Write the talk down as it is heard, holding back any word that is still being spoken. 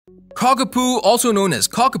Cockapoo, also known as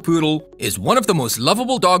cockapoodle, is one of the most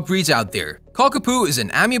lovable dog breeds out there. Cockapoo is an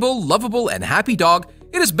amiable, lovable, and happy dog.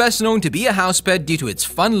 It is best known to be a house pet due to its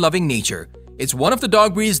fun-loving nature. It's one of the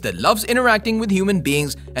dog breeds that loves interacting with human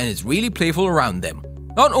beings and is really playful around them.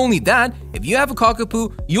 Not only that, if you have a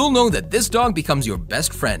cockapoo, you'll know that this dog becomes your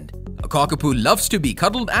best friend. A cockapoo loves to be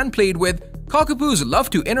cuddled and played with. Cockapoos love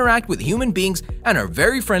to interact with human beings and are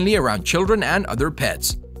very friendly around children and other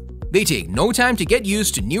pets. They take no time to get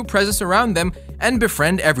used to new presence around them and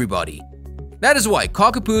befriend everybody. That is why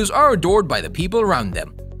cockapoos are adored by the people around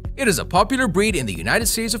them. It is a popular breed in the United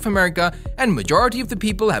States of America, and majority of the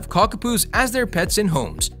people have cockapoos as their pets in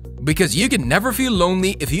homes, because you can never feel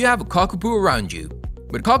lonely if you have a cockapoo around you.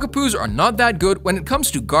 But cockapoos are not that good when it comes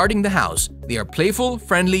to guarding the house. They are playful,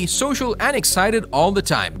 friendly, social, and excited all the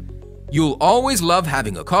time. You'll always love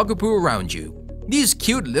having a cockapoo around you. These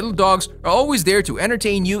cute little dogs are always there to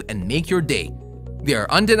entertain you and make your day. They are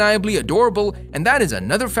undeniably adorable, and that is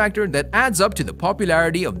another factor that adds up to the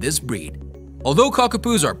popularity of this breed. Although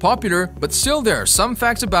cockapoos are popular, but still there are some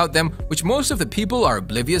facts about them which most of the people are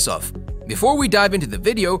oblivious of. Before we dive into the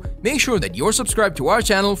video, make sure that you're subscribed to our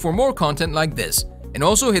channel for more content like this. And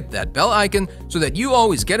also hit that bell icon so that you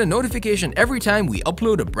always get a notification every time we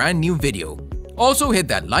upload a brand new video. Also hit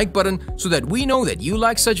that like button so that we know that you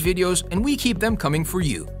like such videos and we keep them coming for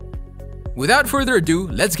you. Without further ado,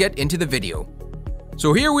 let's get into the video.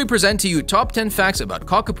 So here we present to you top 10 facts about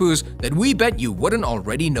cockapoos that we bet you wouldn't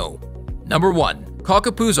already know. Number 1.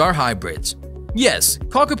 Cockapoos are hybrids. Yes,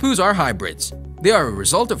 cockapoos are hybrids. They are a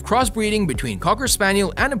result of crossbreeding between Cocker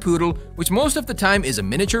Spaniel and a poodle, which most of the time is a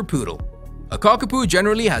miniature poodle. A cockapoo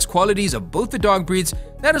generally has qualities of both the dog breeds.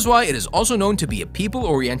 That is why it is also known to be a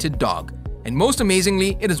people-oriented dog. And most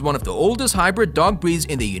amazingly, it is one of the oldest hybrid dog breeds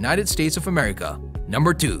in the United States of America.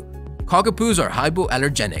 Number 2. Cockapoos are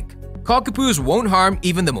hypoallergenic. Cockapoos won't harm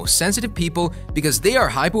even the most sensitive people because they are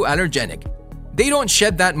hypoallergenic. They don't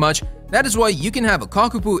shed that much. That is why you can have a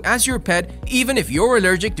cockapoo as your pet even if you're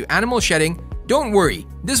allergic to animal shedding. Don't worry,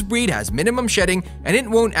 this breed has minimum shedding and it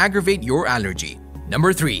won't aggravate your allergy.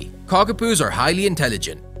 Number 3. Cockapoos are highly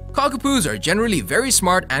intelligent. Cockapoos are generally very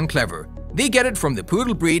smart and clever. They get it from the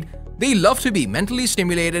poodle breed. They love to be mentally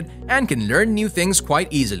stimulated and can learn new things quite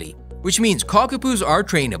easily, which means cockapoos are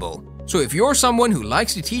trainable. So if you're someone who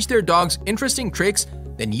likes to teach their dogs interesting tricks,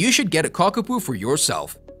 then you should get a cockapoo for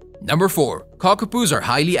yourself. Number 4. Cockapoos are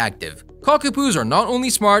highly active. Cockapoos are not only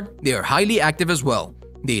smart, they are highly active as well.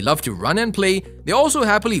 They love to run and play. They also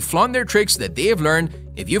happily flaunt their tricks that they have learned.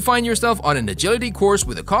 If you find yourself on an agility course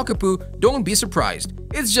with a cockapoo, don't be surprised.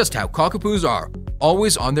 It's just how cockapoos are,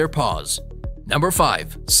 always on their paws. Number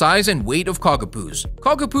 5. Size and weight of cockapoos.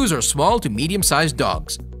 Cockapoos are small to medium-sized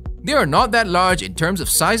dogs. They are not that large in terms of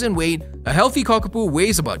size and weight. A healthy cockapoo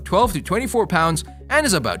weighs about 12 to 24 pounds and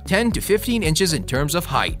is about 10 to 15 inches in terms of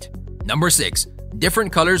height. Number 6.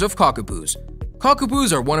 Different colors of cockapoos.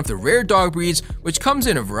 Cockapoos are one of the rare dog breeds which comes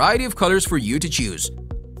in a variety of colors for you to choose.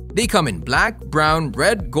 They come in black, brown,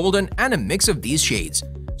 red, golden, and a mix of these shades,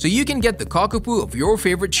 so you can get the cockapoo of your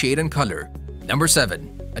favorite shade and color. Number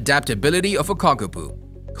 7. Adaptability of a cockapoo.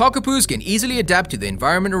 Cockapoos can easily adapt to the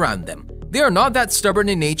environment around them. They are not that stubborn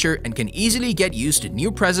in nature and can easily get used to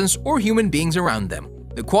new presence or human beings around them.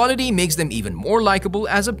 The quality makes them even more likable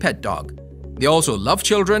as a pet dog. They also love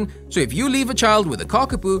children, so if you leave a child with a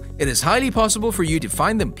cockapoo, it is highly possible for you to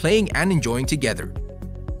find them playing and enjoying together.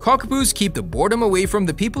 Cockapoos keep the boredom away from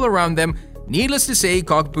the people around them. Needless to say,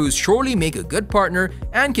 cockapoos surely make a good partner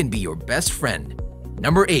and can be your best friend.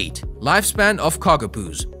 Number 8. Lifespan of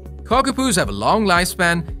cockapoos. Cockapoos have a long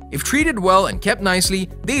lifespan. If treated well and kept nicely,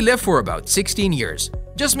 they live for about 16 years.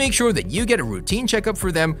 Just make sure that you get a routine checkup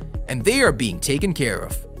for them and they are being taken care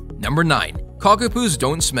of. Number 9. Cockapoos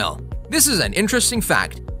don't smell. This is an interesting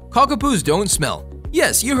fact. Cockapoos don't smell.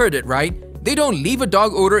 Yes, you heard it right. They don't leave a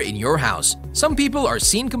dog odor in your house. Some people are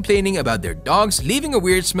seen complaining about their dogs leaving a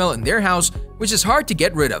weird smell in their house, which is hard to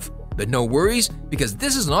get rid of. But no worries, because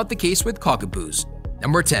this is not the case with cockapoos.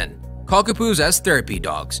 Number 10. Cockapoos as therapy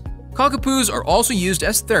dogs. Cockapoos are also used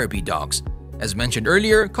as therapy dogs. As mentioned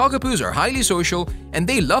earlier, cockapoos are highly social and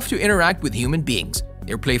they love to interact with human beings.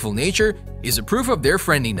 Their playful nature is a proof of their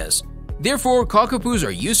friendliness. Therefore, cockapoos are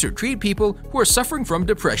used to treat people who are suffering from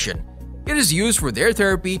depression. It is used for their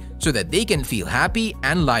therapy so that they can feel happy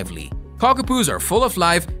and lively. Cockapoos are full of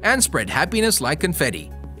life and spread happiness like confetti.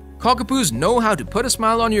 Cockapoos know how to put a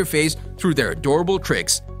smile on your face through their adorable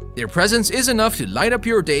tricks. Their presence is enough to light up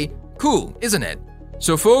your day. Cool, isn't it?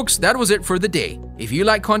 So folks, that was it for the day. If you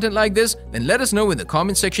like content like this, then let us know in the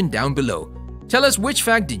comment section down below. Tell us which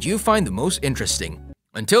fact did you find the most interesting.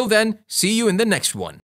 Until then, see you in the next one.